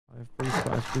Free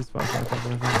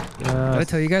splash. Did I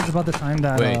tell you guys about the time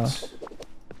that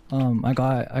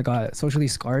I got socially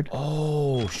scarred?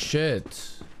 Oh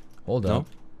shit! Hold up.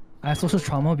 I had social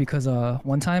trauma because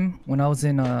one time when I was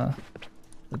in the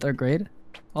 3rd grade.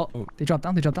 Oh, they dropped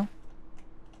down. I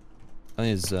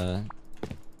think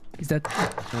He's dead.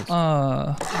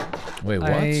 Wait, what?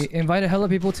 I invited hella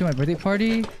people to my birthday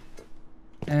party,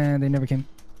 and they never came.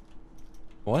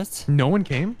 What? No one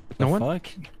came? No one? Fuck?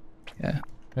 Yeah.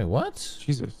 Wait, what?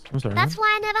 Jesus. I'm sorry. That's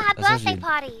why I never had That's birthday actually-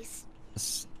 parties.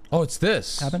 Oh, it's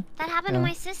this. Happened? That happened to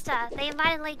my sister. They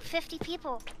invited like 50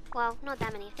 people. Well, not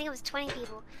that many. I think it was 20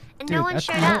 people. And Dude, no one that's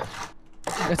showed up.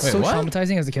 That's Wait, so what?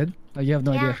 traumatizing as a kid. Like, you have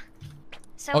no idea.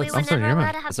 So we were I'm sorry, never you're allowed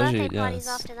right. to have That's actually- birthday yeah, parties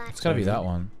it's- after that. It's gotta be that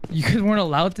one. You guys weren't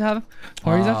allowed to have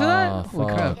parties after that? Holy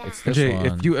Fuck. crap. Yeah. It's this Jay, one.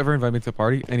 if you ever invite me to a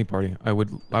party, any party, I would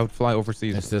fly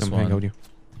overseas It's to this come hang one. out with you.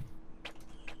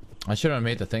 I should have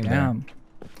made the thing there. Damn.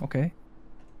 Okay.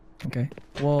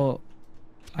 Well,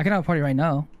 I can have a party right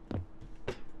now.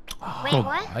 Wait, Oh,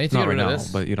 what? I need to Not get right rid of now,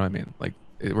 this. but you know what I mean. Like,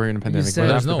 we're in a pandemic. said- but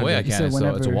There's after no the way I pandemic- said can.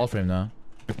 It's a whenever. wall frame now.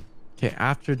 Okay,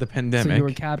 after the So pandemic. you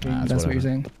were capping. Nah, it's that's what you're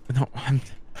whatever. saying. No,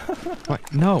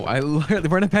 what? No,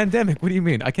 we're in a pandemic. What do you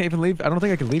mean? I can't even leave. I don't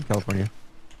think I can leave California.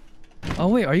 Oh,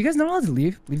 wait. Are you guys not allowed to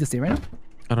leave the state right now?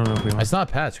 I don't know if we are. It's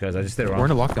not patched, guys. I just did it We're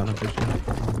in wrong. a lockdown, I'm pretty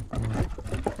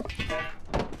sure.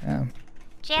 Yeah.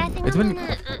 Jay, I think It's I'm been-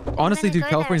 gonna, Honestly, I'm gonna dude, go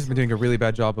California's there. been doing a really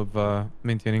bad job of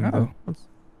maintaining. Oh.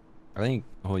 I think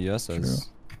the whole US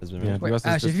has been Yeah. really Wait, US is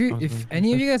Ash, if just- if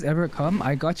any of you guys ever come,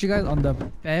 I got you guys on the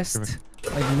best,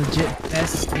 like legit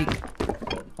best steak,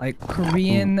 like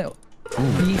Korean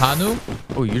beef. Haneul?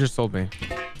 Oh, you just sold me.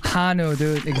 Haneul,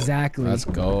 dude. Exactly. Let's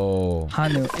go.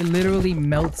 Haneul. It literally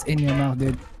melts in your mouth,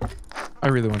 dude. I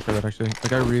really want for that actually.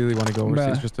 Like, I really want to go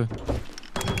overseas Bruh. just to.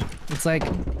 It's like,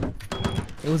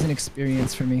 it was an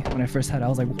experience for me when I first had it. I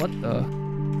was like, what the?